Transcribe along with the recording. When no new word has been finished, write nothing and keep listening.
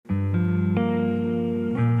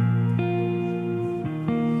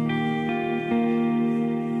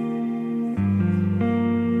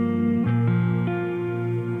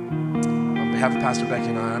have Pastor Becky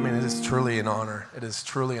and I mean, it is truly an honor. It is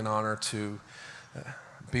truly an honor to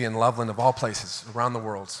be in Loveland, of all places, around the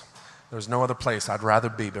world. There's no other place I'd rather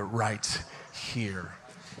be but right here,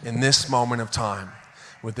 in this moment of time,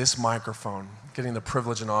 with this microphone, getting the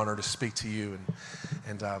privilege and honor to speak to you.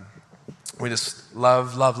 And we just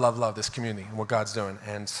love this community and what God's doing.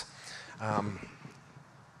 And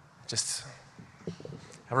just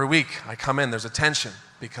every week I come in, there's a tension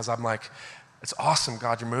because I'm like, it's awesome,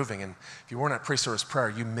 God, you're moving. And if you weren't at pre-service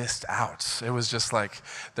prayer, you missed out. It was just like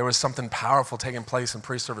there was something powerful taking place in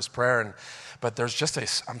pre-service prayer. But there's just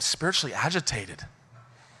I'm spiritually agitated.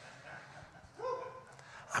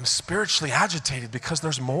 I'm spiritually agitated because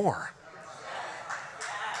there's more.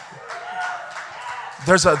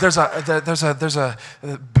 There's a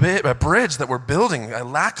bridge that we're building, a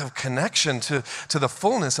lack of connection to the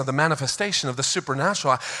fullness of the manifestation of the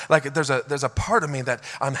supernatural. Like there's a part of me that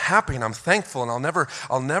I'm happy and I'm thankful, and I'll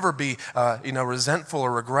never be resentful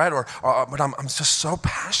or regret but I'm just so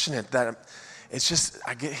passionate that it's just,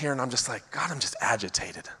 I get here and I'm just like, God, I'm just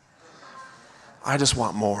agitated. I just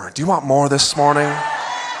want more. Do you want more this morning?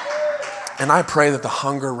 And I pray that the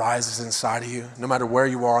hunger rises inside of you, no matter where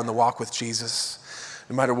you are on the walk with Jesus.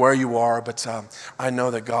 No matter where you are, but I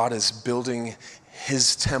know that God is building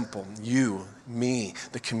his temple, you, me,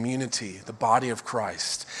 the community, the body of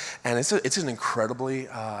Christ. And it's an incredibly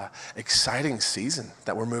exciting season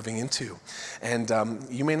that we're moving into. And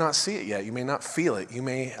you may not see it yet. You may not feel it. You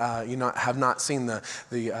may have not seen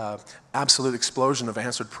the absolute explosion of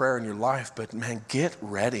answered prayer in your life, but man, get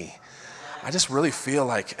ready. I just really feel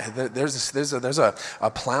like there's a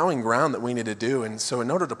plowing ground that we need to do. And so in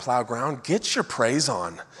order to plow ground, get your praise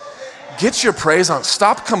on. Get your praise on.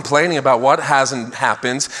 Stop complaining about what hasn't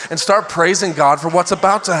happened and start praising God for what's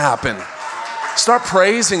about to happen. Start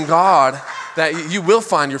praising God that you will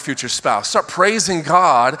find your future spouse. Start praising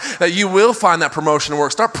God that you will find that promotion at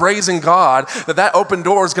work. Start praising God that open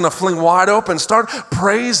door is going to fling wide open. Start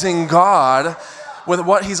praising God with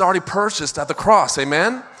what he's already purchased at the cross.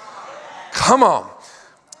 Amen? Come on.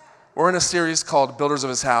 We're in a series called Builders of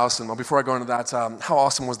His House. And before I go into that, how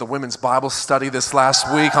awesome was the women's Bible study this last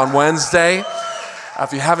week on Wednesday?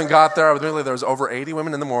 If you haven't got there, there was over 80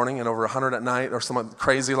 women in the morning and over 100 at night or something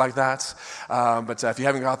crazy like that. But if you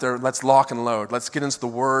haven't got there, let's lock and load. Let's get into the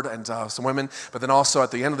Word and some women. But then also at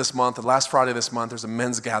the end of this month, the last Friday of this month, there's a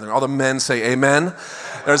men's gathering. All the men say amen.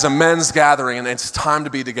 There's a men's gathering, and it's time to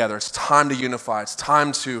be together. It's time to unify. It's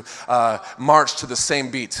time to march to the same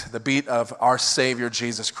beat, the beat of our Savior,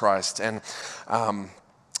 Jesus Christ. And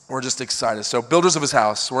we're just excited. So Builders of His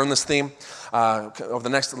House, we're in this theme over the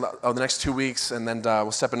next 2 weeks, and then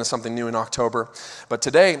we'll step into something new in October. But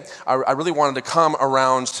today, I really wanted to come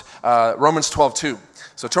around Romans 12:2.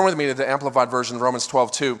 So turn with me to the Amplified Version of Romans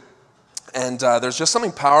 12:2. And there's just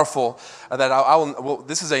something powerful that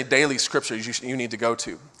this is a daily scripture you need to go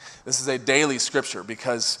to. This is a daily scripture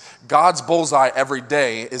because God's bullseye every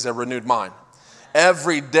day is a renewed mind.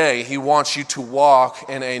 Every day, he wants you to walk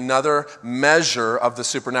in another measure of the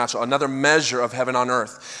supernatural, another measure of heaven on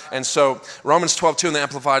earth. And so Romans 12:2 in the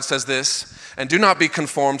Amplified says this, "And do not be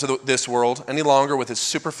conformed to this world any longer with its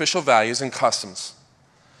superficial values and customs,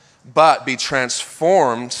 but be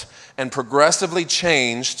transformed and progressively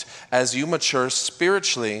changed as you mature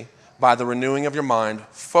spiritually by the renewing of your mind,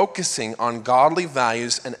 focusing on godly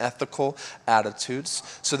values and ethical attitudes,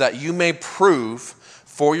 so that you may prove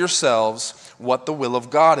for yourselves what the will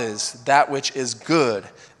of God is, that which is good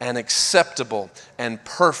and acceptable and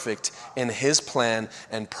perfect in his plan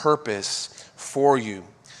and purpose for you."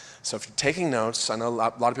 So if you're taking notes, I know a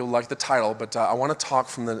lot of people like the title, but I want to talk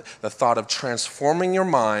from the thought of transforming your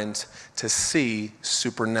mind to see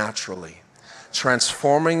supernaturally.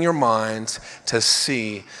 Transforming your mind to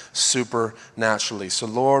see supernaturally. So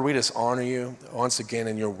Lord, we just honor you once again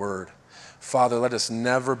in your word. Father, let us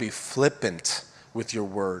never be flippant with your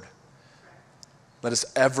word. Let us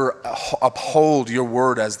ever uphold your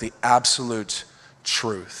word as the absolute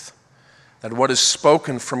truth. That what is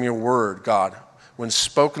spoken from your word, God, when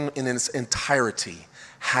spoken in its entirety,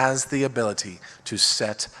 has the ability to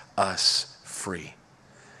set us free.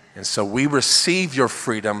 And so we receive your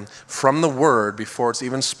freedom from the word before it's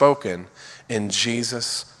even spoken in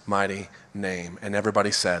Jesus' mighty name. And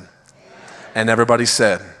everybody said, and everybody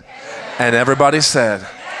said, and everybody said,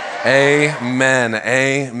 amen,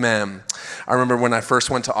 amen. I remember when I first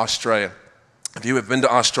went to Australia. If you have been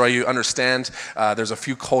to Australia, you understand there's a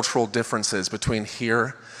few cultural differences between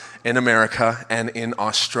here in America and in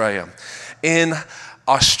Australia. In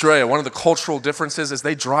Australia, one of the cultural differences is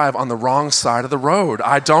they drive on the wrong side of the road.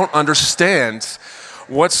 I don't understand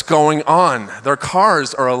What's going on? Their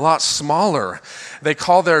cars are a lot smaller. They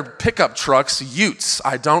call their pickup trucks utes.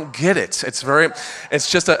 I don't get it. It's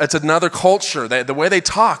another culture. The way they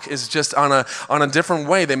talk is just on a different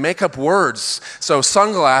way. They make up words. So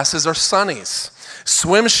sunglasses are sunnies.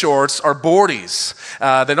 Swim shorts are boardies.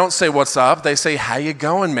 They don't say what's up. They say, how you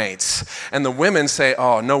going, mates? And the women say,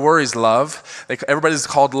 oh, no worries, love. Everybody's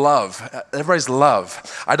called love. Everybody's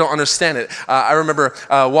love. I don't understand it. I remember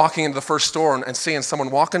walking into the first store and seeing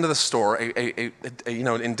someone walk into the store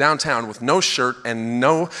in downtown with no shirt and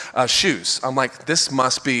no shoes. I'm like, this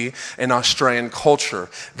must be an Australian culture.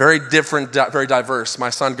 Very different, very diverse.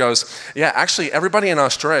 My son goes, yeah, actually, everybody in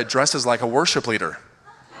Australia dresses like a worship leader.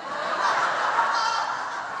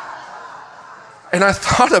 And I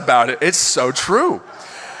thought about it. It's so true.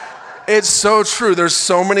 It's so true. There's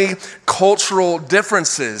so many cultural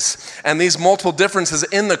differences, and these multiple differences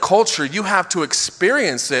in the culture, you have to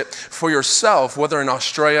experience it for yourself, whether in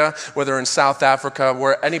Australia, whether in South Africa,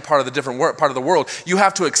 where any part of the world, you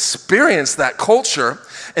have to experience that culture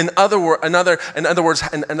in order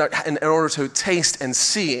to taste and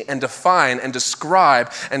see and define and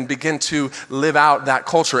describe and begin to live out that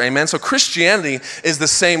culture. Amen. So Christianity is the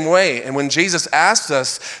same way. And when Jesus asked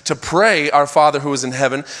us to pray, our Father who is in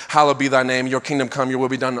heaven, hallowed be thy name, your kingdom come, your will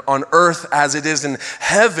be done on earth as it is in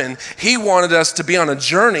heaven, he wanted us to be on a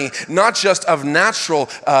journey, not just of natural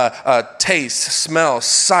taste, smell,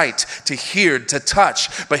 sight, to hear, to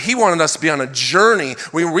touch, but he wanted us to be on a journey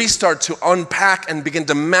where we start to unpack and begin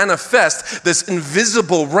to manifest this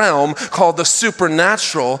invisible realm called the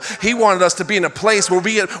supernatural. He wanted us to be in a place where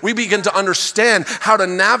we begin to understand how to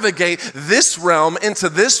navigate this realm into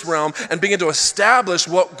this realm and begin to establish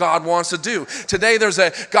what God wants to do. Today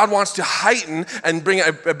God wants to heighten and bring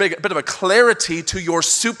a bit of a clarity to your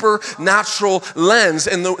supernatural lens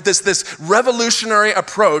and this revolutionary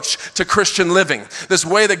approach to Christian living, this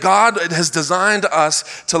way that God has designed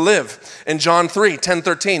us to live. In John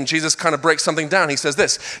 3:10-13, Jesus kind of breaks something down. He says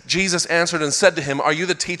this, Jesus answered and said to him, are you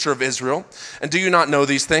the teacher of Israel, and do you not know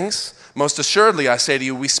these things? Most assuredly, I say to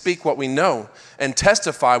you, we speak what we know and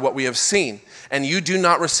testify what we have seen, and you do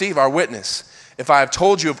not receive our witness. If I have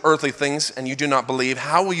told you of earthly things and you do not believe,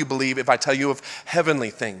 how will you believe if I tell you of heavenly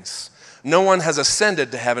things? No one has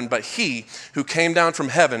ascended to heaven but he who came down from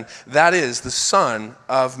heaven, that is the Son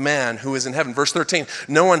of Man who is in heaven. Verse 13,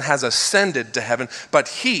 no one has ascended to heaven but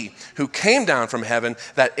he who came down from heaven,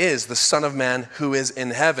 that is the Son of Man who is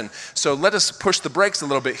in heaven. So let us push the brakes a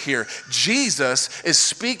little bit here. Jesus is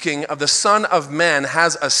speaking of the Son of Man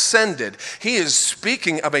has ascended. He is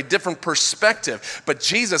speaking of a different perspective, but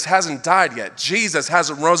Jesus hasn't died yet. Jesus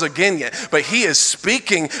hasn't rose again yet, but he is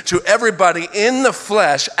speaking to everybody in the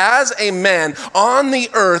flesh as a man on the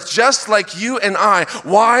earth, just like you and I.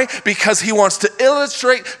 Why? Because he wants to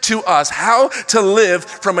illustrate to us how to live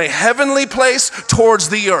from a heavenly place towards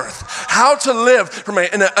the earth, how to live from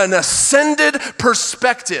an ascended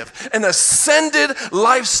perspective, an ascended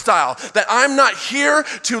lifestyle, that I'm not here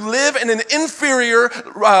to live in an inferior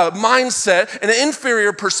mindset, an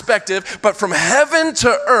inferior perspective, but from heaven to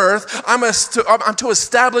earth, I'm to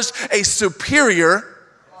establish a superior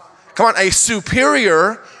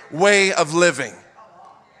way of living.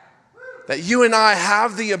 That you and I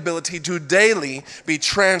have the ability to daily be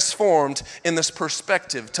transformed in this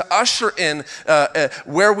perspective, to usher in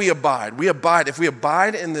where we abide. If we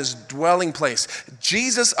abide in this dwelling place.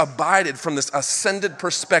 Jesus abided from this ascended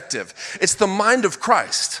perspective. It's the mind of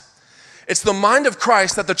Christ. It's the mind of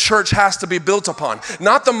Christ that the church has to be built upon.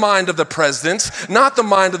 Not the mind of the presidents, not the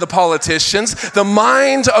mind of the politicians, the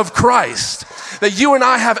mind of Christ. That you and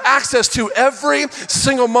I have access to every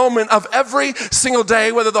single moment of every single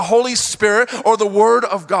day, whether the Holy Spirit or the Word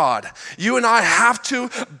of God. You and I have to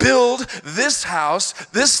build this house,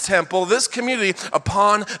 this temple, this community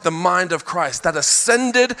upon the mind of Christ. That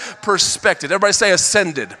ascended perspective. Everybody say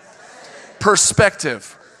ascended.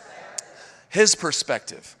 Perspective. His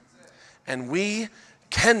perspective. And we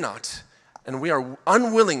cannot, and we are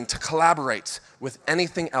unwilling to collaborate with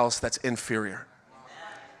anything else that's inferior.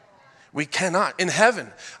 We cannot. In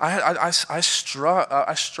heaven, I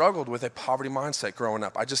struggled with a poverty mindset growing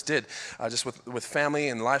up. I just did, just with family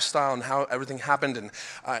and lifestyle and how everything happened. And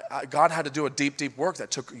God had to do a deep, deep work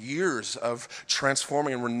that took years of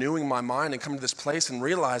transforming and renewing my mind and coming to this place and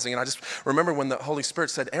realizing. And I just remember when the Holy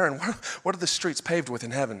Spirit said, Aaron, what are the streets paved with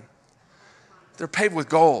in heaven? They're paved with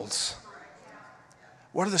golds.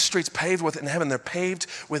 What are the streets paved with in heaven? They're paved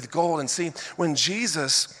with gold. And see, when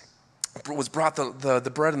Jesus was brought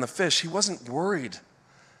the bread and the fish, he wasn't worried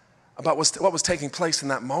about what was taking place in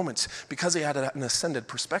that moment because he had an ascended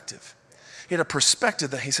perspective. He had a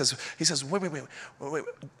perspective that he says, wait,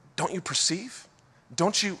 don't you perceive?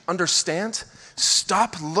 Don't you understand?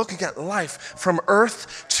 Stop looking at life from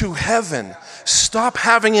earth to heaven. Stop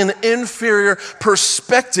having an inferior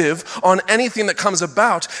perspective on anything that comes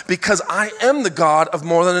about, because I am the God of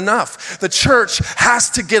more than enough. The church has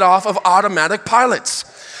to get off of automatic pilots.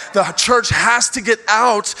 The church has to get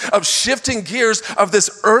out of shifting gears of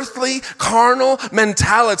this earthly, carnal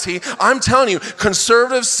mentality. I'm telling you,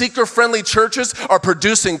 conservative, seeker-friendly churches are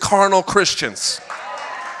producing carnal Christians.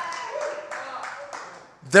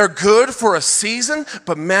 They're good for a season,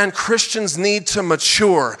 but man, Christians need to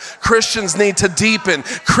mature. Christians need to deepen.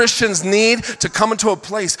 Christians need to come into a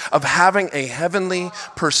place of having a heavenly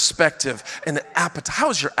perspective and an appetite. How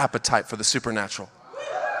is your appetite for the supernatural?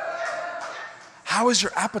 How is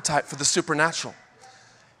your appetite for the supernatural?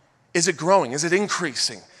 Is it growing? Is it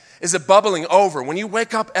increasing? Is it bubbling over? When you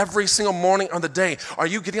wake up every single morning on the day, are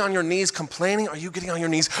you getting on your knees complaining? Are you getting on your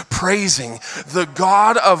knees praising the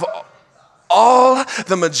God of all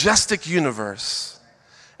the majestic universe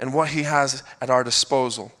and what he has at our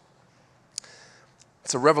disposal?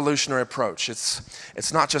 It's a revolutionary approach.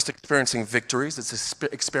 It's not just experiencing victories, it's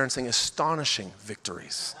experiencing astonishing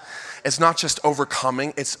victories. It's not just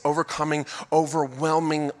overcoming, it's overcoming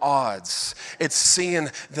overwhelming odds. It's seeing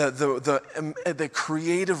the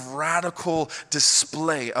creative, radical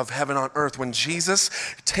display of heaven on earth when Jesus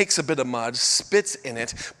takes a bit of mud, spits in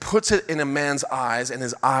it, puts it in a man's eyes, and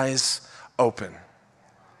his eyes open.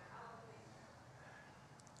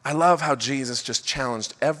 I love how Jesus just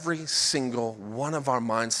challenged every single one of our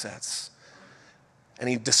mindsets. And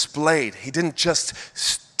he displayed, he didn't just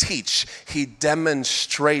teach, he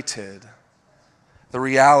demonstrated the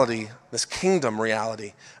reality, this kingdom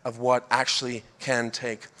reality of what actually can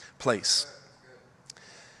take place.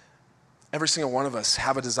 Every single one of us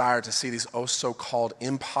have a desire to see these so-called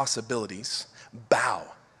impossibilities bow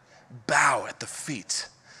at the feet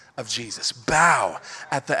of Jesus. Bow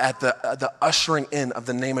at the ushering in of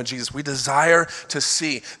the name of Jesus. We desire to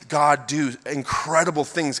see God do incredible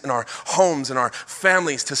things in our homes, in our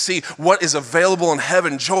families, to see what is available in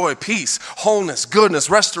heaven: joy, peace, wholeness, goodness,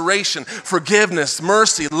 restoration, forgiveness,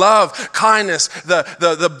 mercy, love, kindness,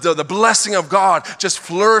 the blessing of God just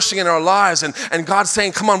flourishing in our lives. And God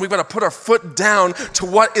saying, come on, we've got to put our foot down to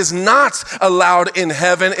what is not allowed in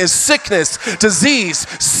heaven is sickness, disease,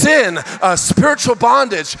 sin, spiritual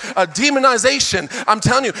bondage, demonization. I'm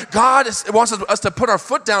telling you, God wants us to put our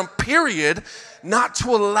foot down, period, not to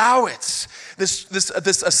allow it.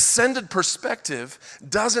 This ascended perspective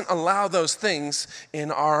doesn't allow those things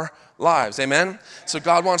in our lives. Amen? So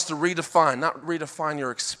God wants to redefine, not redefine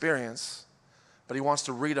your experience, but he wants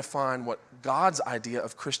to redefine what God's idea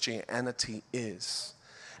of Christianity is.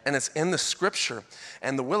 And it's in the scripture.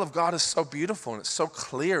 And the will of God is so beautiful and it's so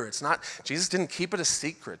clear. It's not, Jesus didn't keep it a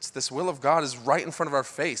secret. This will of God is right in front of our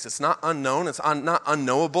face. It's not unknown. It's not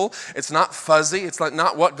unknowable. It's not fuzzy. It's like,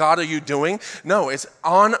 not what God are you doing? No, it's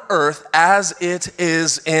on earth as it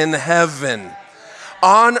is in heaven.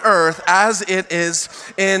 On earth as it is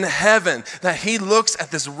in heaven. That he looks at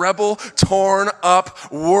this rebel, torn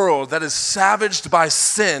up world that is savaged by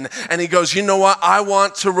sin, and he goes, you know what? I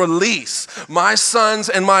want to release my sons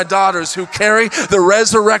and my daughters who carry the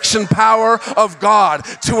resurrection power of God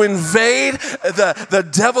to invade the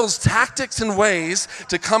devil's tactics and ways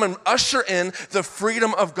to come and usher in the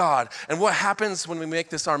freedom of God. And what happens when we make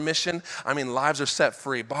this our mission? I mean, lives are set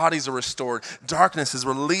free, bodies are restored, darkness is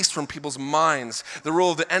released from people's minds. The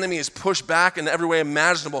rule of the enemy is pushed back in every way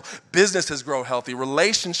imaginable. Businesses grow healthy.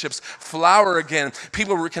 Relationships flower again.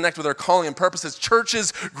 People reconnect with their calling and purposes.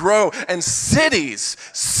 Churches grow. And cities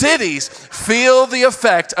feel the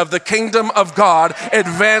effect of the kingdom of God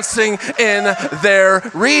advancing in their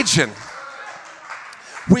region.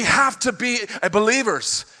 We have to be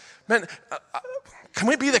believers. Man, can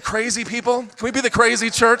we be the crazy people? Can we be the crazy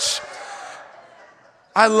church?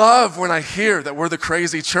 I love when I hear that we're the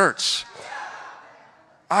crazy church.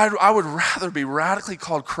 I would rather be radically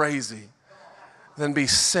called crazy than be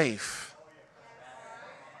safe,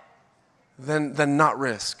 than not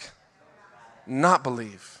risk, not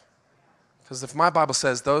believe. Because if my Bible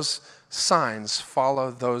says those signs follow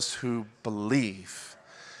those who believe,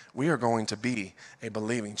 we are going to be a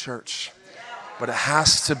believing church. But it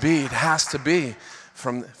has to be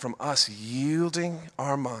from us yielding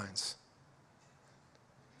our minds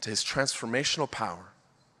to his transformational power,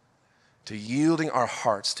 to yielding our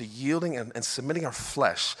hearts, to yielding and submitting our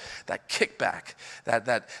flesh, that kickback,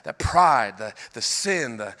 that pride, the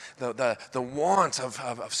sin, the want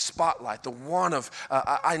of spotlight, the want of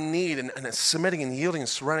I need, and submitting and yielding and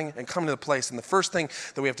surrendering and coming to the place. And the first thing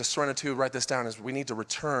that we have to surrender to, write this down, is we need to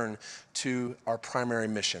return to our primary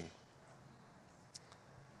mission.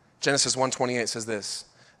 Genesis 1:28 says this,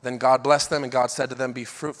 then God blessed them, and God said to them, be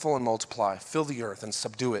fruitful and multiply, fill the earth and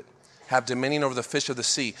subdue it. Have dominion over the fish of the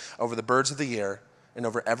sea, over the birds of the air, and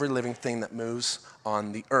over every living thing that moves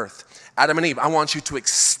on the earth. Adam and Eve, I want you to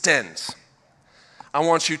extend. I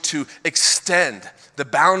want you to extend the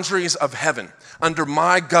boundaries of heaven under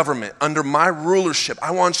my government, under my rulership.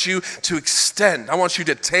 I want you to extend. I want you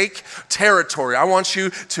to take territory. I want you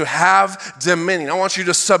to have dominion. I want you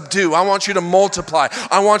to subdue. I want you to multiply.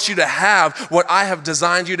 I want you to have what I have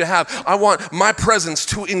designed you to have. I want my presence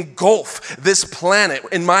to engulf this planet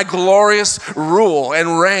in my glorious rule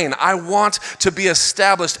and reign. I want to be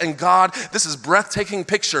established. And God, this is a breathtaking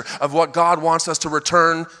picture of what God wants us to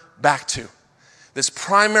return back to. This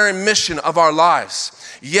primary mission of our lives.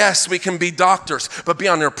 Yes, we can be doctors, but be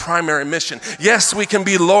on your primary mission. Yes, we can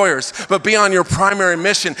be lawyers, but be on your primary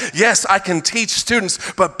mission. Yes, I can teach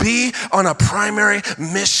students, but be on a primary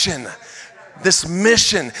mission. This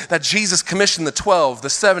mission that Jesus commissioned the 12, the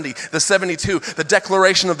 70, the 72, the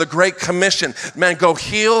declaration of the Great Commission. Man, go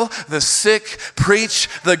heal the sick, preach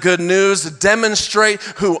the good news, demonstrate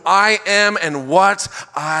who I am and what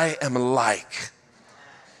I am like.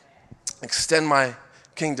 Extend my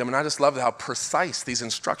kingdom. And I just love how precise these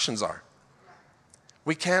instructions are.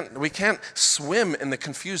 We can't swim in the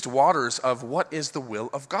confused waters of what is the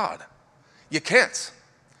will of God. You can't.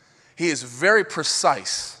 He is very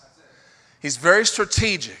precise. He's very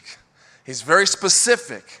strategic. He's very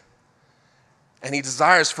specific. And he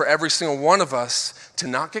desires for every single one of us to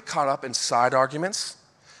not get caught up in side arguments,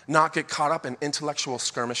 not get caught up in intellectual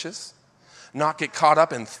skirmishes, not get caught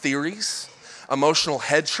up in theories, emotional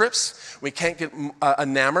head trips. We can't get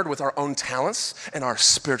enamored with our own talents and our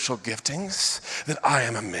spiritual giftings, that I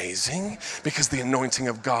am amazing because the anointing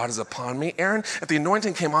of God is upon me. Aaron, if the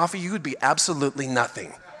anointing came off of you, would be absolutely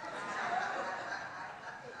nothing.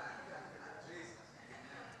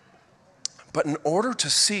 But in order to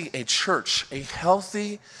see a church, a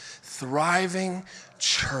healthy, thriving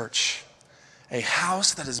church, a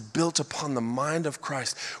house that is built upon the mind of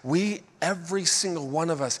Christ, we, every single one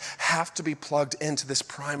of us, have to be plugged into this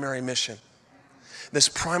primary mission. This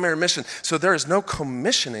primary mission. So there is no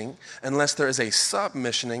commissioning unless there is a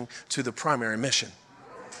submissioning to the primary mission.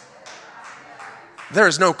 There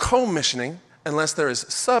is no commissioning unless there is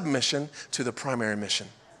submission to the primary mission,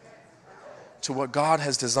 to what God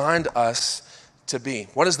has designed us to be.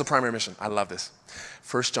 What is the primary mission? I love this.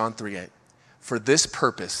 1 John 3:8. For this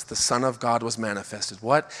purpose, the Son of God was manifested.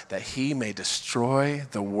 What? That he may destroy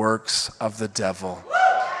the works of the devil.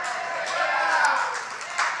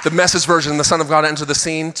 The Message version, the Son of God entered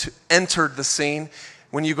the scene.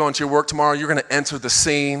 When you go into your work tomorrow, you're going to enter the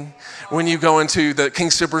scene. When you go into the King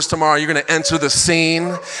Soopers tomorrow, you're going to enter the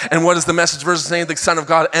scene. And what does the Message version say? The Son of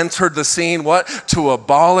God entered the scene. What? To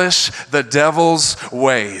abolish the devil's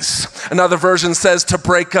ways. Another version says to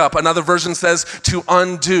break up. Another version says to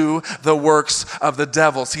undo the works of the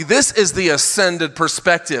devil. See, this is the ascended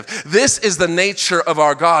perspective. This is the nature of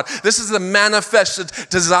our God. This is the manifested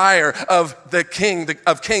desire of the King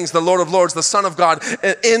of Kings, the Lord of Lords, the Son of God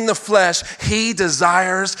in the flesh. He desires,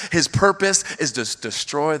 his purpose is to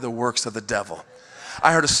destroy the works of the devil.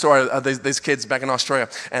 I heard a story of these kids back in Australia,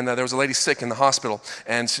 and there was a lady sick in the hospital,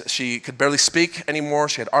 and she could barely speak anymore.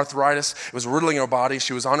 She had arthritis. It was riddling her body.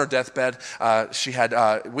 She was on her deathbed. She had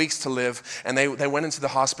weeks to live, and they went into the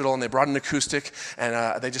hospital, and they brought an acoustic,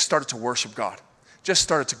 and they just started to worship God. Just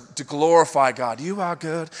started to glorify God. You are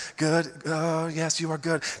good, oh, yes, you are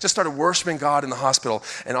good. Just started worshiping God in the hospital.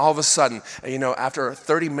 And all of a sudden, after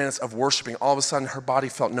 30 minutes of worshiping, all of a sudden her body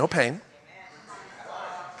felt no pain.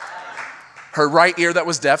 Her right ear that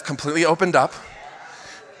was deaf completely opened up.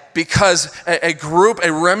 Because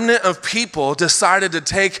a remnant of people decided to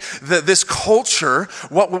take this culture,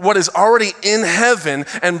 what is already in heaven,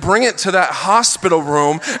 and bring it to that hospital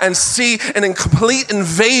room and see an complete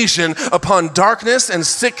invasion upon darkness and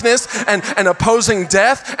sickness and opposing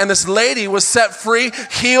death. And this lady was set free,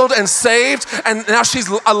 healed, and saved, and now she's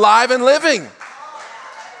alive and living.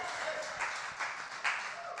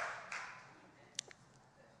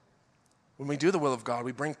 When we do the will of God,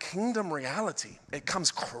 we bring kingdom reality. It comes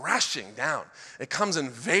crashing down. It comes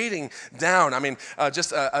invading down. I mean,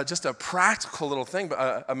 just a practical little thing.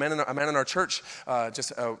 But a man in our church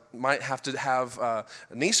might have to have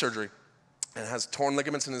knee surgery, and has torn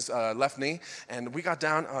ligaments in his left knee. And we got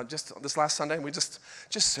down just this last Sunday, and we just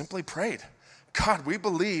simply prayed. God, we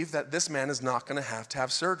believe that this man is not going to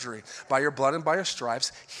have surgery. By your blood and by your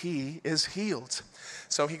stripes, he is healed.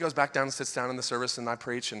 So he goes back down and sits down in the service, and I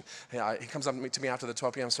preach, and he comes up to me after the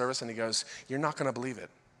 12 p.m. service, and he goes, "You're not going to believe it."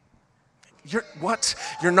 What?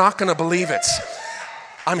 You're not going to believe it.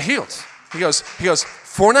 I'm healed. He goes,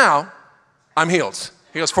 for now, I'm healed.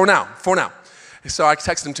 He goes, for now. So I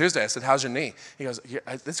texted him Tuesday. I said, how's your knee? He goes, yeah,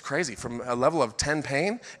 it's crazy. From a level of 10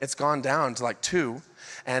 pain, it's gone down to like 2.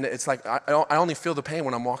 And it's like I only feel the pain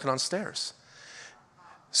when I'm walking on stairs.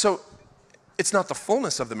 So it's not the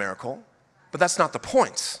fullness of the miracle, but that's not the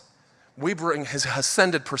point. We bring his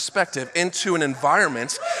ascended perspective into an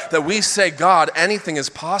environment that we say, God, anything is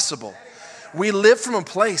possible. We live from a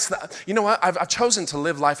place that, you know what? I've chosen to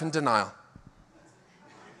live life in denial.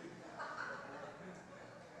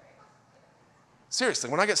 Seriously,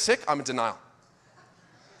 when I get sick, I'm in denial.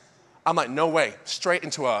 I'm like, no way. Straight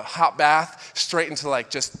into a hot bath, straight into like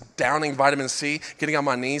just downing vitamin C, getting on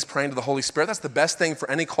my knees, praying to the Holy Spirit. That's the best thing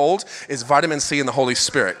for any cold is vitamin C and the Holy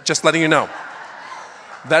Spirit. Just letting you know.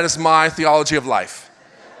 That is my theology of life.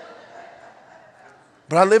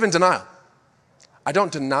 But I live in denial. I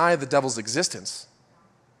don't deny the devil's existence,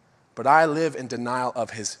 but I live in denial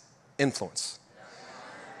of his influence.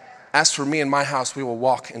 As for me and my house, we will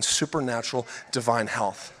walk in supernatural divine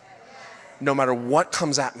health. No matter what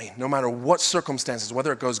comes at me, no matter what circumstances,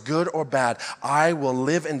 whether it goes good or bad, I will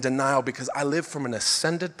live in denial because I live from an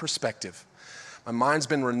ascended perspective. My mind's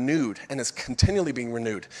been renewed and is continually being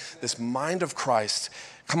renewed. This mind of Christ.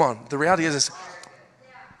 Come on, the reality is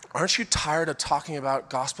aren't you tired of talking about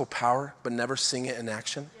gospel power but never seeing it in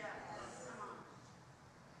action?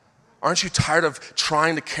 Aren't you tired of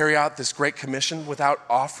trying to carry out this great commission without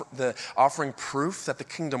offering proof that the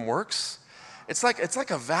kingdom works? It's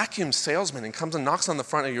like a vacuum salesman and comes and knocks on the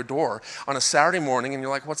front of your door on a Saturday morning and you're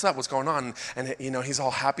like, what's up, what's going on? And you know, he's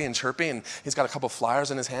all happy and chirpy and he's got a couple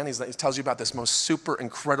flyers in his hand. He tells you about this most super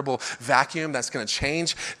incredible vacuum that's gonna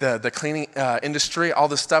change the cleaning industry, all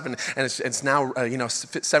this stuff. And it's now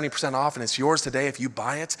 70% off and it's yours today if you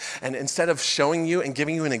buy it. And instead of showing you and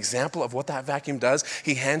giving you an example of what that vacuum does,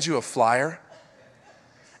 he hands you a flyer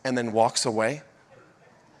and then walks away.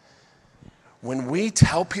 When we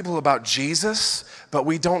tell people about Jesus, but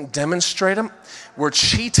we don't demonstrate him, we're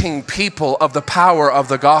cheating people of the power of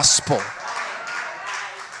the gospel.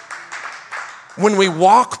 When we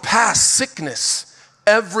walk past sickness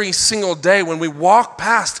every single day, when we walk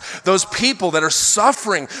past those people that are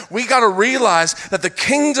suffering, we got to realize that the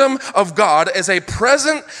kingdom of God is a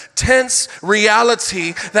present tense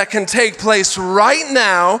reality that can take place right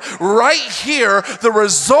now, right here. The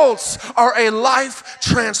results are a life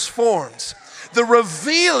transformed. The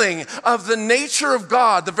revealing of the nature of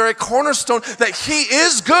God, the very cornerstone that he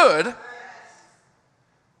is good,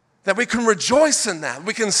 that we can rejoice in that.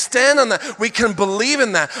 We can stand on that. We can believe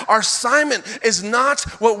in that. Our assignment is not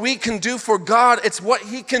what we can do for God. It's what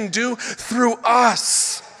he can do through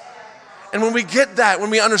us. And when we get that, when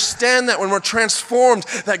we understand that, when we're transformed,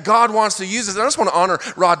 that God wants to use us. I just want to honor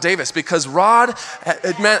Rod Davis because Rod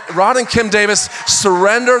and Kim Davis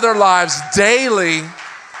surrender their lives daily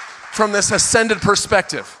from this ascended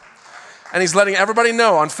perspective. And he's letting everybody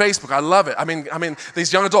know on Facebook. I love it. I mean,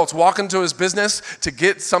 these young adults walk into his business to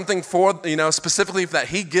get something for, specifically that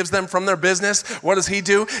he gives them from their business. What does he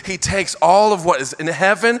do? He takes all of what is in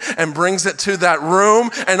heaven and brings it to that room.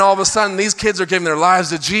 And all of a sudden, these kids are giving their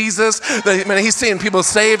lives to Jesus. He's seeing people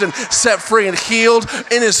saved and set free and healed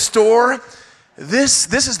in his store. This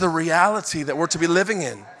is the reality that we're to be living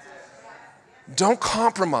in. Don't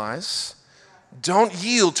compromise. Don't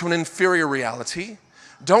yield to an inferior reality.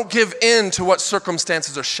 Don't give in to what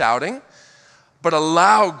circumstances are shouting, but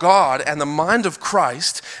allow God and the mind of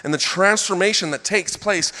Christ and the transformation that takes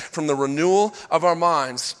place from the renewal of our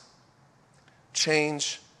minds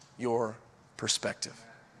change your perspective.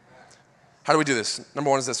 How do we do this? Number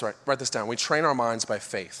one is this, right? Write this down. We train our minds by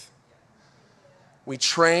faith. We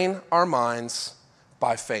train our minds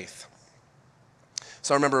by faith.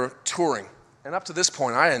 So I remember touring, and up to this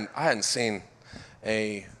point, I hadn't seen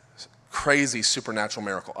a crazy supernatural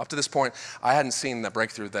miracle. Up to this point, I hadn't seen that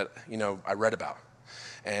breakthrough that, I read about.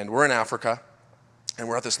 And we're in Africa, and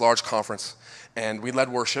we're at this large conference, and we led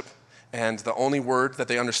worship, and the only word that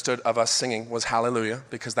they understood of us singing was hallelujah,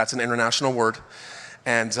 because that's an international word.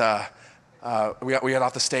 And we got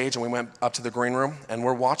off the stage, and we went up to the green room, and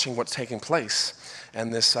we're watching what's taking place.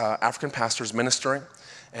 And this African pastor is ministering,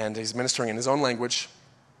 and he's ministering in his own language.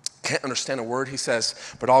 Can't understand a word he says,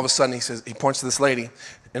 but all of a sudden he points to this lady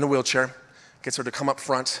in a wheelchair, gets her to come up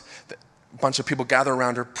front. A bunch of people gather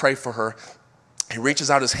around her, pray for her. He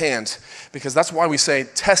reaches out his hand, because that's why we say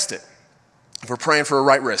test it. If we're praying for a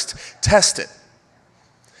right wrist, test it.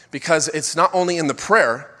 Because it's not only in the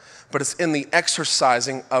prayer, but it's in the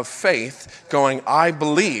exercising of faith, going, I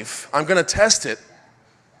believe, I'm going to test it,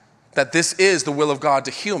 that this is the will of God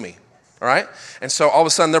to heal me. all right? And so all of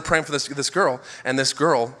a sudden they're praying for this girl, and this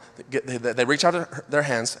girl, they reach out their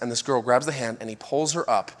hands, and this girl grabs the hand, and he pulls her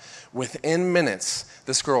up. Within minutes,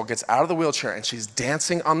 this girl gets out of the wheelchair, and she's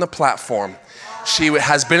dancing on the platform. She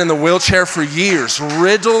has been in the wheelchair for years,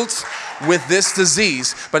 riddled with this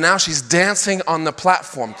disease, but now she's dancing on the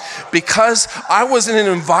platform. Because I was in an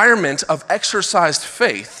environment of exercised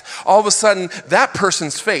faith, all of a sudden that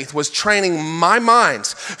person's faith was training my mind.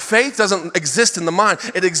 Faith doesn't exist in the mind,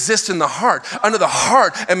 it exists in the heart. Under the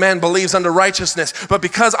heart, a man believes unto righteousness. But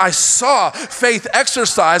because I saw faith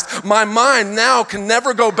exercised, my mind now can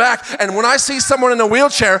never go back. And when I see someone in a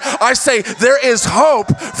wheelchair, I say, there is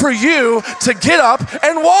hope for you to get up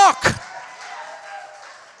and walk.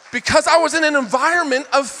 Because I was in an environment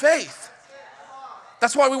of faith.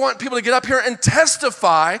 That's why we want people to get up here and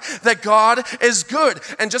testify that God is good.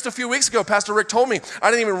 And just a few weeks ago, Pastor Rick told me, I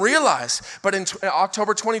didn't even realize, but in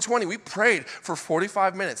October 2020, we prayed for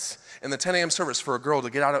 45 minutes in the 10 a.m. service for a girl to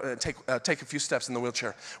get out and take a few steps in the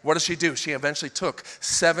wheelchair. What does she do? She eventually took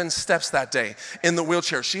 7 steps that day in the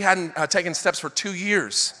wheelchair. She hadn't taken steps for 2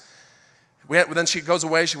 years. Then she goes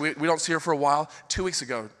away. We don't see her for a while. 2 weeks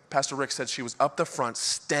ago, Pastor Rick said she was up the front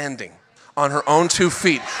standing on her own 2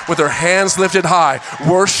 feet with her hands lifted high,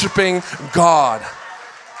 worshiping God.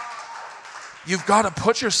 You've got to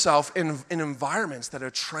put yourself in environments that are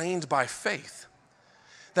trained by faith.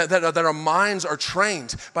 That our minds are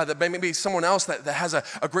trained by maybe someone else that has a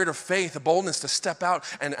greater faith, a boldness to step out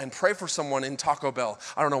and pray for someone in Taco Bell.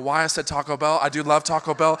 I don't know why I said Taco Bell. I do love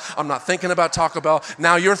Taco Bell. I'm not thinking about Taco Bell.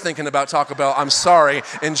 Now you're thinking about Taco Bell. I'm sorry,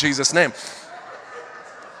 in Jesus' name.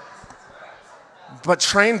 But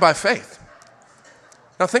trained by faith.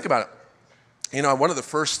 Now think about it. You know, one of the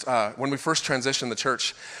first, when we first transitioned the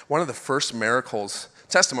church, one of the first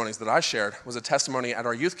testimonies that I shared was a testimony at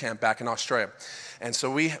our youth camp back in Australia. And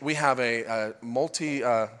so we have a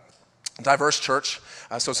multi-diverse church.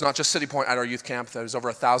 So it's not just Citipointe at our youth camp. There's over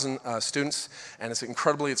 1,000 students, and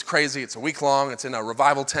it's crazy. It's a week long. It's in a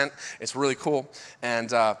revival tent. It's really cool.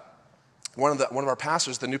 And one of our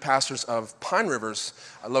pastors, the new pastors of Pine River's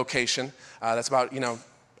location, that's about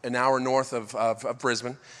an hour north of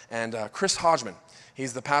Brisbane, and Chris Hodgman.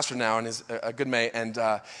 He's the pastor now and is a good mate, and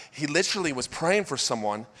he literally was praying for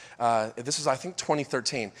someone. This was, I think,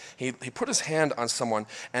 2013. He put his hand on someone,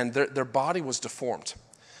 and their body was deformed.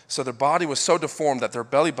 So their body was so deformed that their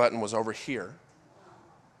belly button was over here,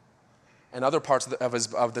 and other parts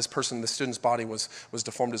of this student's body was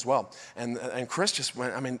deformed as well. And Chris just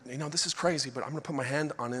went, this is crazy, but I'm going to put my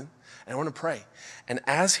hand on it, and I want to pray. And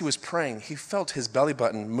as he was praying, he felt his belly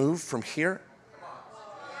button move from here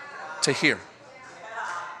to here.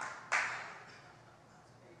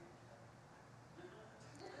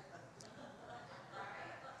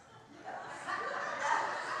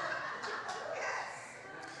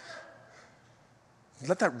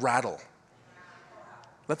 Let that rattle.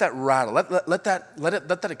 Let that rattle. Let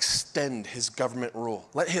that extend his government rule.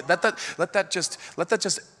 Let that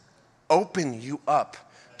just open you up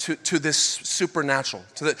to this supernatural,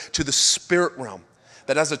 to the spirit realm.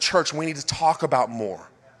 That as a church we need to talk about more.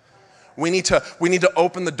 We need to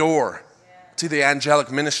open the door to the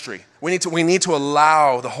angelic ministry. We need to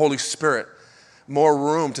allow the Holy Spirit more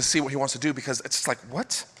room to see what he wants to do, because it's like,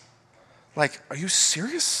 what? Like, are you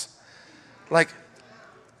serious? Like,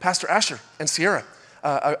 Pastor Asher and Sierra,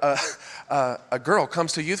 a girl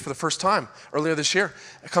comes to youth for the first time earlier this year.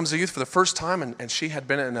 Comes to youth for the first time, and she had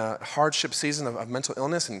been in a hardship season of mental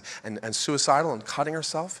illness and suicidal and cutting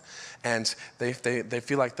herself. And they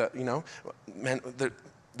feel like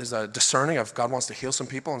there's a discerning of God wants to heal some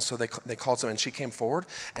people, and so they called some, and she came forward.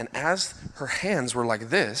 And as her hands were like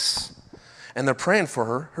this, and they're praying for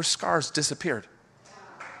her, her scars disappeared.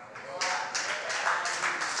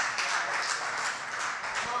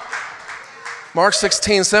 Mark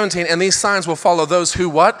 16:17, and these signs will follow those who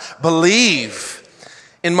what? Believe.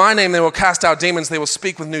 In my name they will cast out demons, they will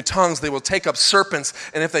speak with new tongues, they will take up serpents,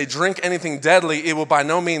 and if they drink anything deadly, it will by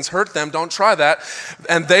no means hurt them. Don't try that.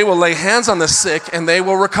 And they will lay hands on the sick, and they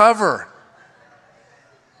will recover.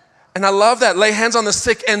 And I love that. Lay hands on the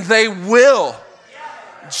sick, and they will.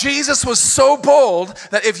 Jesus was so bold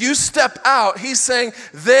that if you step out, he's saying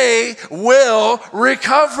they will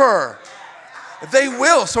recover. They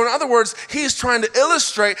will. So in other words, he's trying to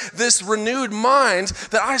illustrate this renewed mind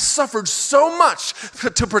that I suffered so much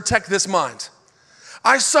to protect this mind.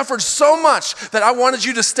 I suffered so much that I wanted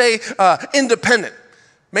you to stay independent,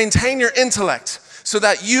 maintain your intellect, so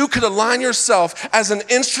that you could align yourself as an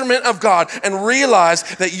instrument of God and realize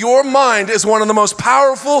that your mind is one of the most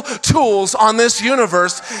powerful tools on this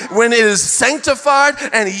universe when it is sanctified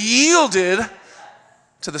and yielded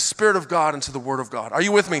to the Spirit of God and to the Word of God. Are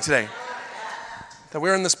you with me today? That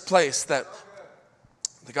we're in this place that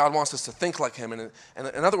God wants us to think like Him. And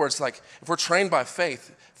in other words, like if we're trained by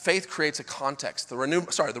faith, faith creates a context. The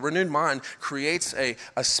renewed mind creates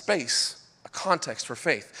a space, a context for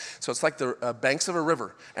faith. So it's like the banks of a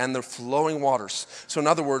river and the flowing waters. So in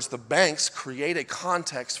other words, the banks create a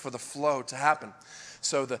context for the flow to happen.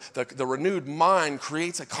 So the renewed mind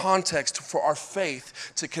creates a context for our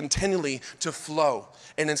faith to continually to flow.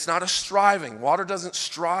 And it's not a striving. Water doesn't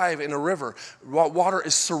strive in a river. Water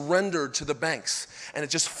is surrendered to the banks, and it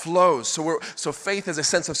just flows. So faith is a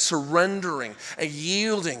sense of surrendering, a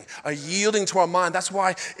yielding to our mind. That's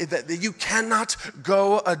why that you cannot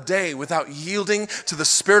go a day without yielding to the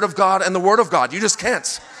Spirit of God and the Word of God. You just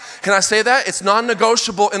can't. Can I say that? It's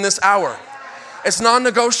non-negotiable in this hour. It's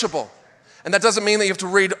non-negotiable. And that doesn't mean that you have to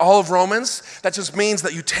read all of Romans. That just means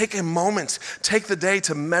that you take a moment, take the day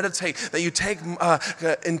to meditate, that you take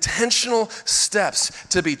intentional steps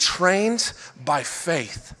to be trained by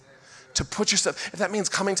faith, to put yourself, if that means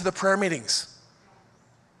coming to the prayer meetings,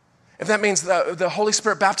 if that means the Holy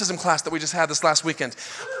Spirit baptism class that we just had this last weekend,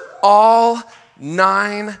 all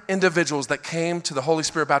 9 individuals that came to the Holy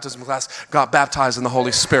Spirit baptism class got baptized in the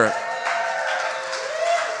Holy Spirit.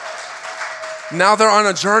 Now they're on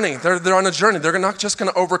a journey. They're on a journey. They're not just going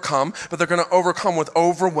to overcome, but they're going to overcome with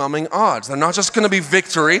overwhelming odds. They're not just going to be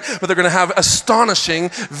victory, but they're going to have astonishing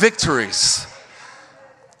victories.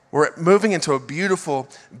 We're moving into a beautiful,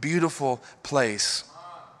 beautiful place.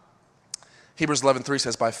 Hebrews 11:3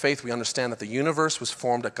 says, by faith we understand that the universe was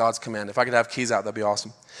formed at God's command. If I could have keys out, that'd be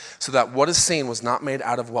awesome. So that what is seen was not made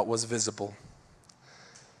out of what was visible.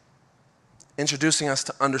 Introducing us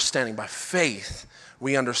to understanding. By faith,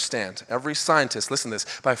 we understand. Every scientist, listen to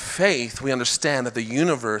this. By faith, we understand that the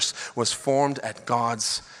universe was formed at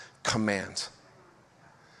God's command.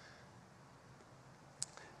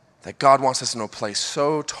 That God wants us in a place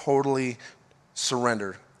so totally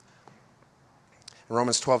surrendered.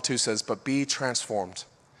 Romans 12:2 says, but be transformed.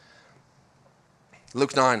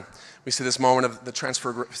 Luke 9, we see this moment of the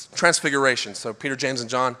transfiguration. So Peter, James, and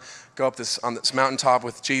John go up on this mountaintop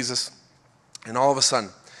with Jesus, and all of a sudden,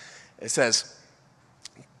 it says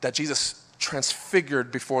that Jesus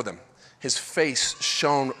transfigured before them. His face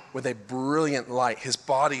shone with a brilliant light. His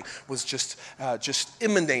body was just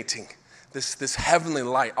emanating this heavenly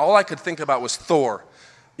light. All I could think about was Thor.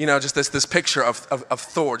 You know, just this picture of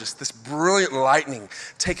Thor, just this brilliant lightning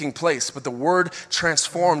taking place. But the word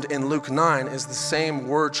transformed in Luke 9 is the same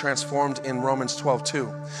word transformed in Romans 12:2.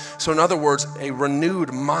 So in other words, a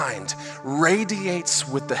renewed mind radiates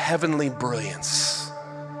with the heavenly brilliance.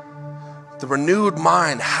 The renewed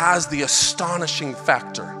mind has the astonishing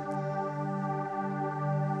factor.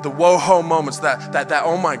 The whoa-ho moments, that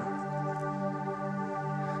oh my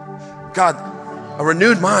God, a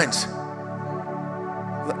renewed mind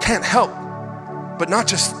can't help but not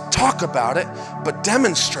just talk about it, but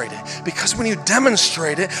demonstrate it. Because when you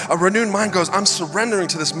demonstrate it, a renewed mind goes, I'm surrendering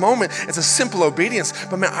to this moment. It's a simple obedience.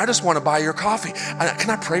 But man, I just want to buy your coffee.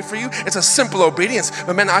 Can I pray for you? It's a simple obedience.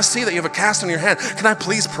 But man, I see that you have a cast on your hand. Can I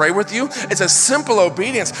please pray with you? It's a simple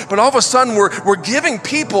obedience. But all of a sudden, we're giving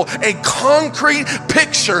people a concrete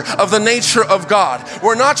picture of the nature of God.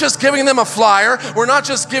 We're not just giving them a flyer. We're not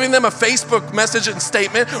just giving them a Facebook message and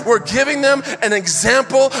statement. We're giving them an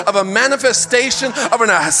example of a manifestation of an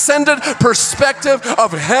ascended perspective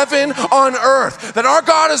of heaven on earth. That our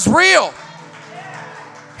God is real.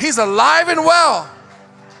 He's alive and well.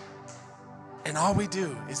 And all we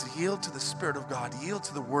do is yield to the Spirit of God, yield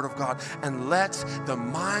to the Word of God, and let the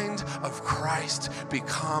mind of Christ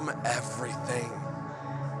become everything.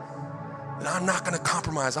 And I'm not going to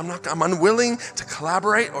compromise. I'm unwilling to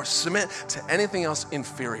collaborate or submit to anything else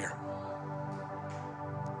inferior.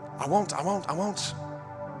 I won't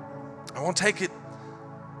take it.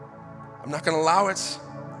 I'm not going to allow it.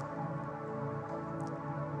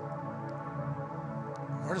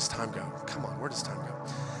 Where does time go? Come on, where does time go?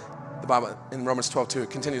 The Bible in Romans 12:2,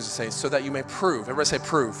 it continues to say, so that you may prove, everybody say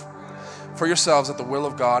prove, for yourselves that the will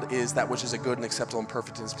of God is that which is a good and acceptable and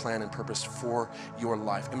perfect in His plan and purpose for your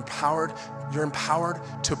life. You're empowered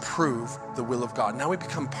to prove the will of God. Now we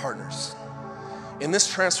become partners. In this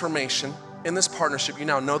transformation, in this partnership, you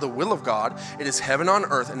now know the will of God. It is heaven on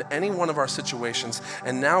earth in any one of our situations.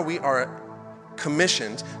 And now we are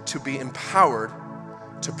commissioned to be empowered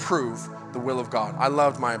to prove the will of God. I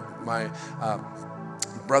loved my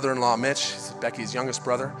brother-in-law, Mitch, Becky's youngest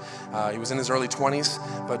brother. He was in his early 20s,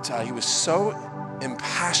 but he was so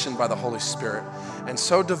impassioned by the Holy Spirit. and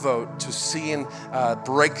so devout to seeing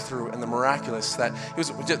breakthrough and the miraculous that he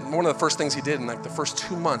was one of the first things he did in like the first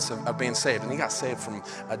 2 months of being saved. And he got saved from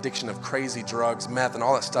addiction of crazy drugs, meth, and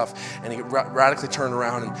all that stuff. And he radically turned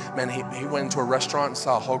around, and man, he went into a restaurant and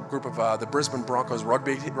saw a whole group of the Brisbane Broncos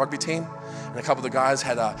rugby team. And a couple of the guys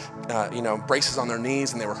had braces on their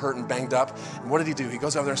knees, and they were hurt and banged up. And what did he do? He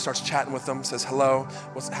goes over there and starts chatting with them, says, hello,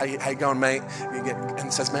 how you going, mate?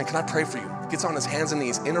 And says, man, can I pray for you? Gets on his hands and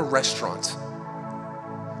knees in a restaurant,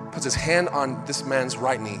 puts his hand on this man's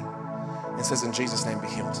right knee, and says, in Jesus' name, be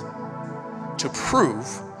healed. To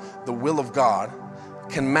prove the will of God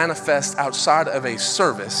can manifest outside of a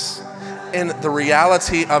service in the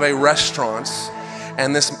reality of a restaurant.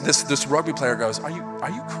 And this rugby player goes, are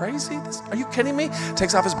you crazy? Are you kidding me?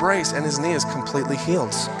 Takes off his brace, and his knee is completely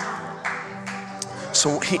healed.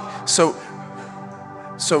 So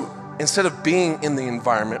instead of being in the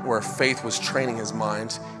environment where faith was training his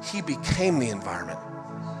mind, he became the environment.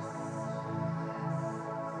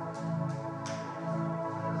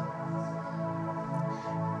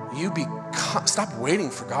 Stop waiting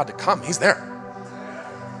for God to come. He's there.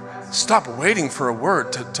 Stop waiting for a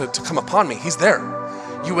word to come upon me. He's there.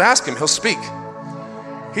 You ask him, he'll speak.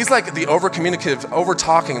 He's like the over-communicative,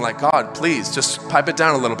 over-talking, like, God, please, just pipe it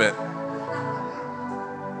down a little bit.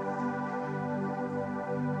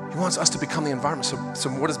 He wants us to become the environment. So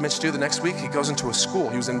what does Mitch do the next week? He goes into a school.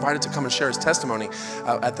 He was invited to come and share his testimony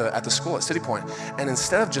at the school at Citipointe. And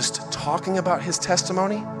instead of just talking about his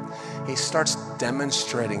testimony, he starts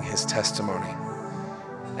demonstrating his testimony.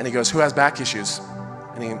 And he goes, who has back issues?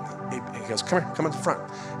 And he goes, come here, come in the front.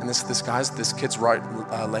 And this kid's right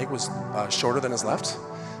leg was shorter than his left.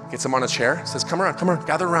 Gets him on a chair, says, come around,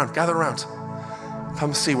 gather around.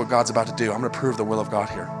 Come see what God's about to do. I'm gonna prove the will of God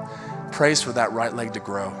here. Prays for that right leg to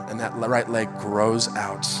grow, and that right leg grows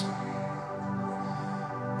out.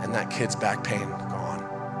 And that kid's back pain gone.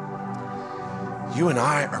 You and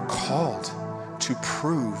I are called to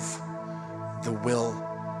prove the will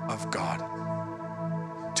of God.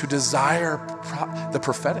 To desire the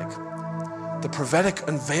prophetic. The prophetic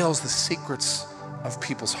unveils the secrets of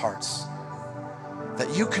people's hearts.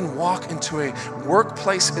 That you can walk into a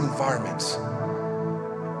workplace environment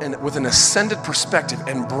and with an ascended perspective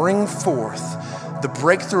and bring forth the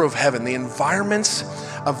breakthrough of heaven, the environments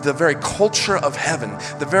of the very culture of heaven,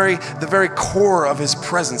 the very core of his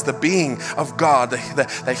presence, the being of God,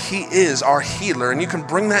 that he is our healer. And you can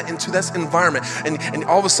bring that into this environment. And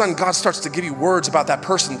all of a sudden, God starts to give you words about that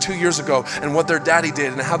person 2 years ago and what their daddy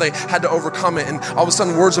did and how they had to overcome it. And all of a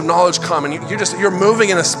sudden, words of knowledge come. And you're moving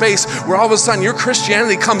in a space where all of a sudden your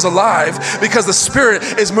Christianity comes alive because the Spirit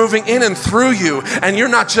is moving in and through you. And you're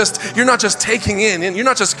not just taking in, and you're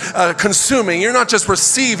not just consuming, you're not just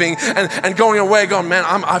receiving and going away going, man,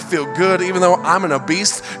 I feel good even though I'm an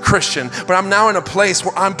obese Christian, but I'm now in a place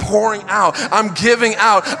where I'm pouring out, I'm giving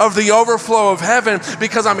out of the overflow of heaven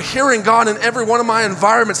because I'm hearing God in every one of my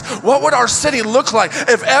environments. What would our city look like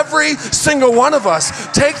if every single one of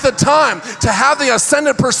us take the time to have the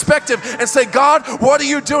ascended perspective and say, God, what are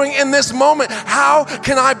you doing in this moment? How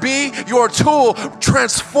can I be your tool?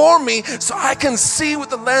 Transform me so I can see with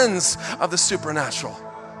the lens of the supernatural.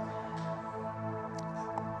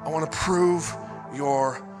 I want to prove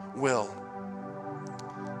your will.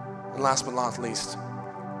 And last but not least,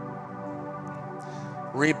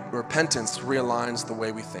 repentance realigns the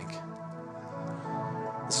way we think.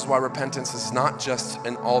 This is why repentance is not just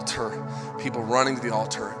an altar, people running to the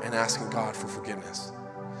altar and asking God for forgiveness.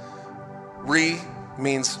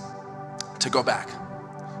 Means to go back.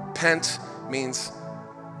 Pent means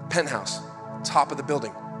penthouse, top of the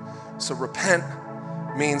building. So repent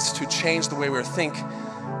means to change the way we think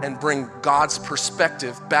and bring God's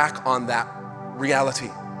perspective back on that reality.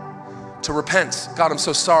 To repent. God, I'm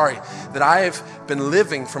so sorry that I have been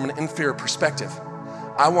living from an inferior perspective.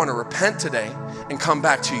 I want to repent today and come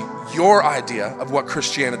back to your idea of what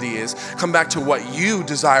Christianity is, come back to what you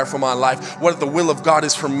desire for my life, what the will of God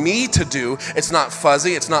is for me to do. It's not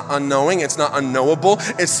fuzzy, it's not unknowing, it's not unknowable.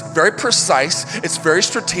 It's very precise, it's very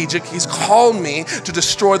strategic. He's called me to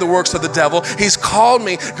destroy the works of the devil. He's called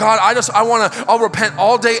me, God, I'll repent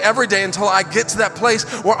all day, every day until I get to that place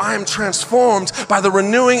where I am transformed by the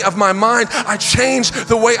renewing of my mind. I change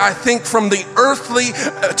the way I think from the earthly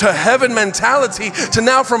to heaven mentality to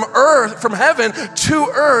now from heaven to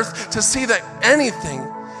earth, to see that anything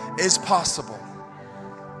is possible.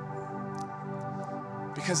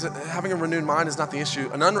 Because having a renewed mind is not the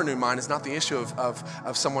issue. An unrenewed mind is not the issue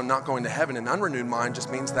of someone not going to heaven. An unrenewed mind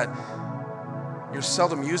just means that you're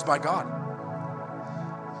seldom used by God.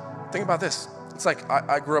 Think about this. It's like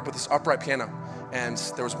I grew up with this upright piano, and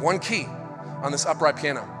there was one key on this upright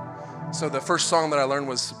piano. So the first song that I learned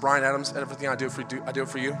was Bryan Adams, Everything I Do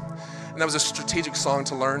for You. And that was a strategic song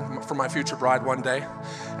to learn for my future bride one day.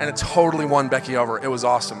 And it totally won Becky over. It was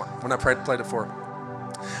awesome when I played it for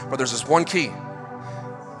her. But there's this one key.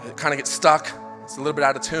 It kind of gets stuck. It's a little bit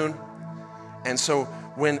out of tune. And so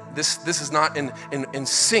when this is not in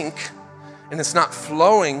sync and it's not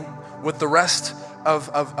flowing with the rest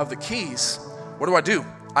of the keys, what do?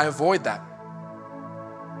 I avoid that.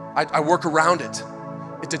 I work around it.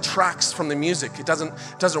 It detracts from the music. It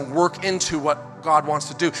doesn't work into what God wants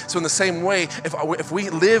to do. So in the same way, if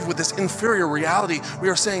we live with this inferior reality, we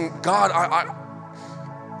are saying, God,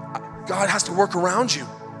 God has to work around you.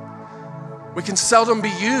 We can seldom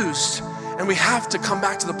be used, and we have to come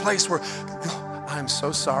back to the place where, I'm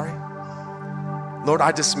so sorry. Lord,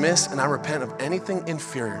 I dismiss and I repent of anything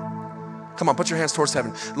inferior. Come on, put your hands towards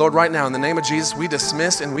heaven. Lord, right now, in the name of Jesus, we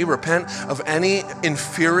dismiss and we repent of any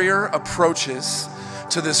inferior approaches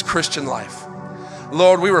to this Christian life.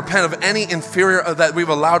 Lord, we repent of any inferior that we've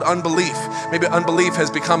allowed unbelief. Maybe unbelief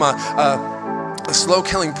has become a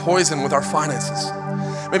slow-killing poison with our finances.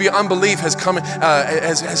 Maybe unbelief has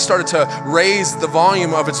started to raise the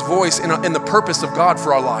volume of its voice in the purpose of God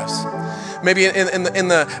for our lives. Maybe in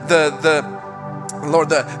the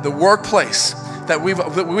workplace that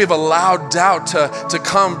we've allowed doubt to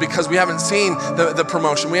come because we haven't seen the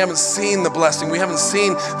promotion, we haven't seen the blessing, we haven't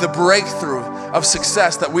seen the breakthrough of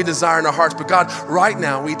success that we desire in our hearts. But God, right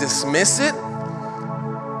now we dismiss it,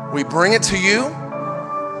 we bring it to you.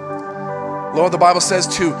 Lord, the Bible says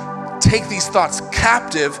to take these thoughts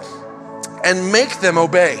captive and make them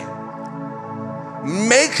obey.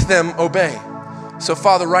 Make them obey. So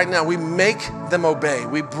Father, right now we make them obey.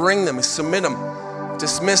 We bring them, we submit them,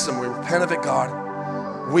 dismiss them, we repent of it,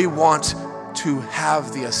 God. We want to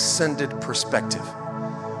have the ascended perspective.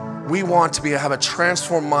 We want to have a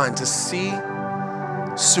transformed mind to see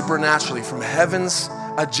supernaturally from heaven's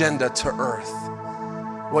agenda to earth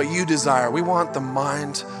what you desire. We want the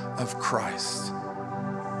mind of Christ.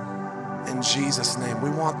 In Jesus' name, we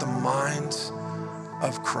want the mind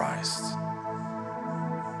of Christ.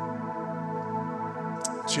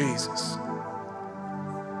 Jesus.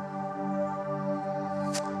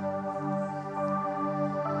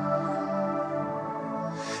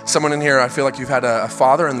 Someone in here, I feel like you've had a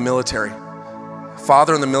father in the military.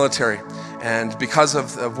 And because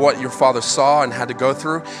of what your father saw and had to go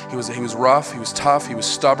through, he was rough, he was tough, he was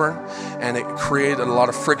stubborn, and it created a lot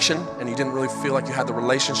of friction, and you didn't really feel like you had the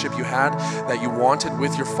relationship you had that you wanted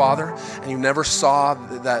with your father, and you never saw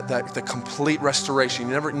the complete restoration.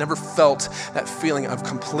 You never felt that feeling of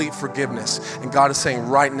complete forgiveness. And God is saying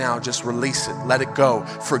right now, just release it, let it go,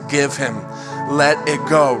 forgive him, let it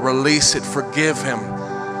go, release it, forgive him.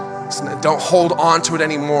 Don't hold on to it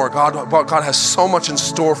anymore. God has so much in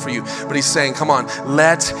store for you, but he's saying, come on,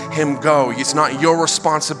 let him go. It's not your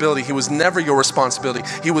responsibility. He was never your responsibility.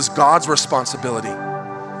 He was God's responsibility.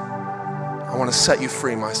 I want to set you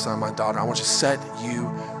free, my son, my daughter. I want to set you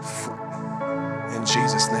free. In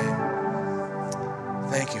Jesus' name.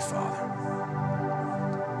 Thank you, Father.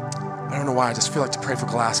 I don't know why, I just feel like to pray for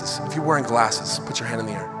glasses. If you're wearing glasses, put your hand in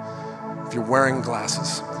the air. If you're wearing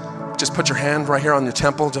glasses, just put your hand right here on your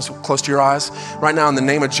temple, just close to your eyes. Right now, in the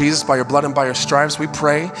name of Jesus, by your blood and by your stripes, we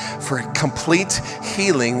pray for a complete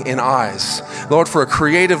healing in eyes. Lord, for a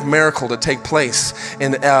creative miracle to take place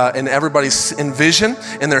in everybody's vision,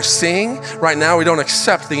 in their seeing. Right now, we don't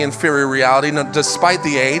accept the inferior reality. No, despite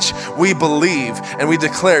the age, we believe and we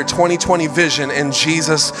declare 20/20 vision in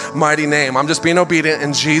Jesus' mighty name. I'm just being obedient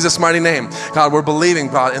in Jesus' mighty name. God, we're believing,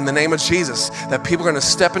 God, in the name of Jesus, that people are going to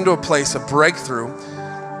step into a place of breakthrough.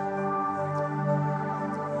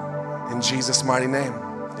 In Jesus' mighty name.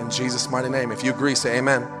 In Jesus' mighty name. If you agree, say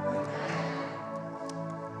amen.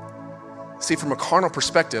 See, from a carnal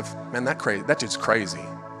perspective, man, that dude's crazy.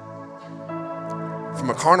 From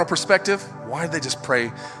a carnal perspective, why did they just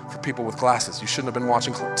pray for people with glasses? You shouldn't have been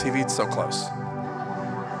watching TV so close.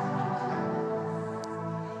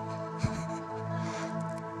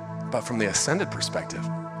 But from the ascended perspective,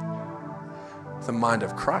 the mind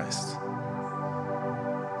of Christ,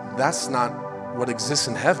 that's not what exists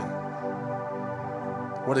in heaven.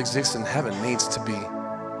 What exists in heaven needs to be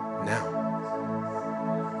now.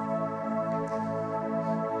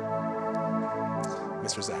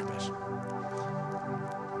 Mr. Zach Bish.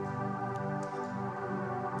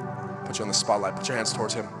 Put you on the spotlight. Put your hands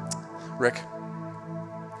towards him. Rick.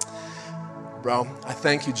 Bro, I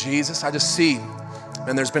thank you, Jesus. I just see,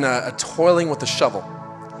 and there's been a toiling with the shovel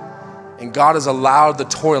And God has allowed the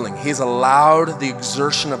toiling. He's allowed the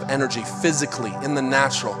exertion of energy physically in the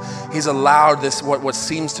natural. He's allowed this, what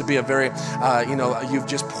seems to be a very, you've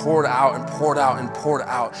just poured out and poured out and poured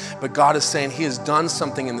out. But God is saying he has done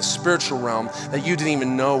something in the spiritual realm that you didn't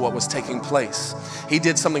even know what was taking place. He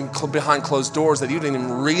did something behind closed doors that you didn't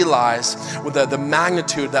even realize with the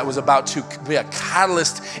magnitude that was about to be a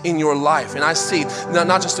catalyst in your life. And I see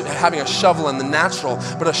not just having a shovel in the natural,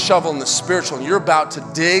 but a shovel in the spiritual. And you're about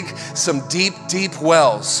to dig some deep, deep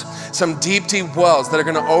wells. Some deep, deep wells that are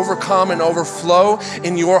going to overcome and overflow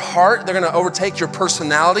in your heart. They're going to overtake your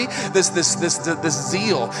personality. This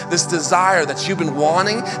zeal, this desire that you've been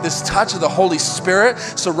wanting, this touch of the Holy Spirit.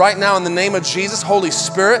 So right now, in the name of Jesus, Holy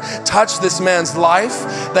Spirit, touch this man's life.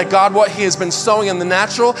 That God, what he has been sowing in the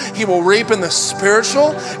natural, he will reap in the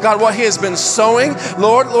spiritual. God, what he has been sowing,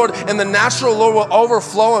 Lord, in the natural, Lord, will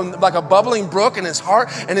overflow like a bubbling brook in his heart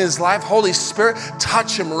and in his life. Holy Spirit,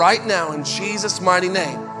 touch him right now in Jesus' mighty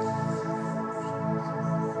name.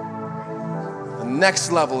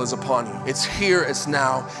 Next level is upon you. It's here, it's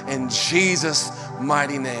now, in Jesus'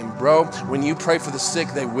 mighty name. Bro, when you pray for the sick,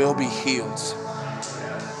 they will be healed.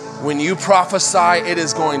 When you prophesy, it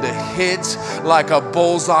is going to hit like a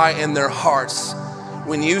bullseye in their hearts.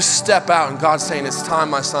 When you step out and God's saying, it's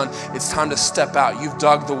time, my son, it's time to step out. You've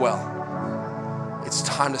dug the well. It's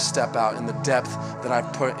time to step out in the depth that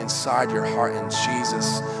I've put inside your heart in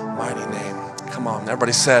Jesus' mighty name. Come on,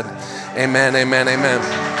 everybody said, amen, amen,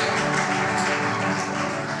 amen.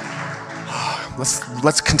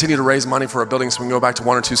 Let's continue to raise money for our building so we can go back to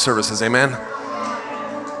 1 or 2 services. Amen.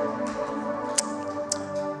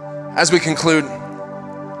 As we conclude,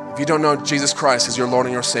 if you don't know Jesus Christ as your Lord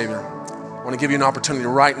and your Savior, I want to give you an opportunity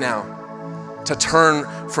right now to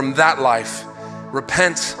turn from that life,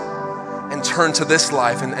 repent, and turn to this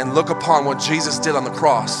life and look upon what Jesus did on the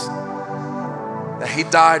cross. That he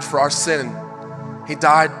died for our sin. He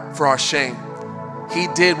died for our shame. He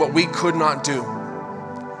did what we could not do.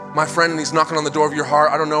 My friend, and he's knocking on the door of your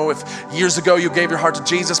heart. I don't know if years ago you gave your heart to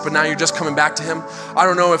Jesus, but now you're just coming back to him. I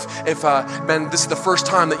don't know if man, this is the first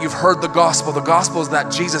time that you've heard the gospel. The gospel is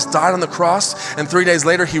that Jesus died on the cross, and 3 days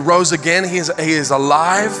later he rose again. He is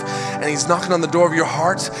alive, and he's knocking on the door of your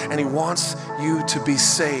heart, and he wants you to be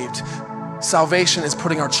saved. Salvation is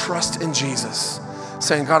putting our trust in Jesus.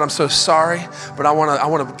 Saying, God, I'm so sorry, but I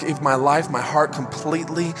want to give my life, my heart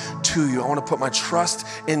completely to you. I want to put my trust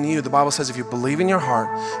in you. The Bible says if you believe in your heart,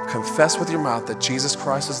 confess with your mouth that Jesus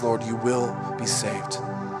Christ is Lord, you will be saved.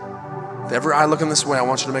 If every eye looking this way, I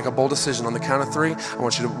want you to make a bold decision. On the count of 3, I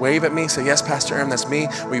want you to wave at me, say, yes, Pastor Aaron, that's me.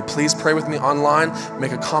 Will you please pray with me online?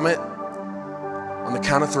 Make a comment. On the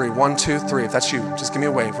count of 3, 1, 2, 3. If that's you, just give me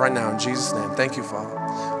a wave right now in Jesus' name. Thank you, Father.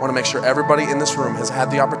 I want to make sure everybody in this room has had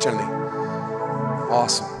the opportunity.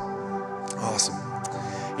 Awesome.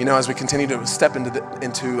 You know, as we continue to step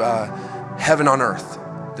into heaven on earth,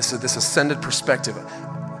 this ascended perspective,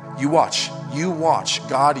 you watch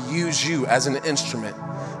God use you as an instrument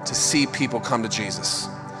to see people come to Jesus.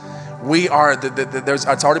 We are,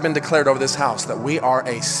 it's already been declared over this house that we are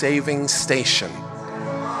a saving station.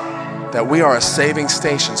 That we are a saving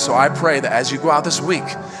station. So I pray that as you go out this week,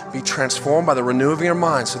 be transformed by the renewing of your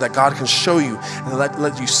mind so that God can show you and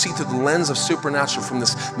let you see through the lens of supernatural from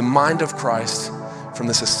the mind of Christ, from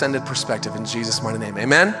this ascended perspective in Jesus' mighty name.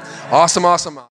 Amen? Awesome.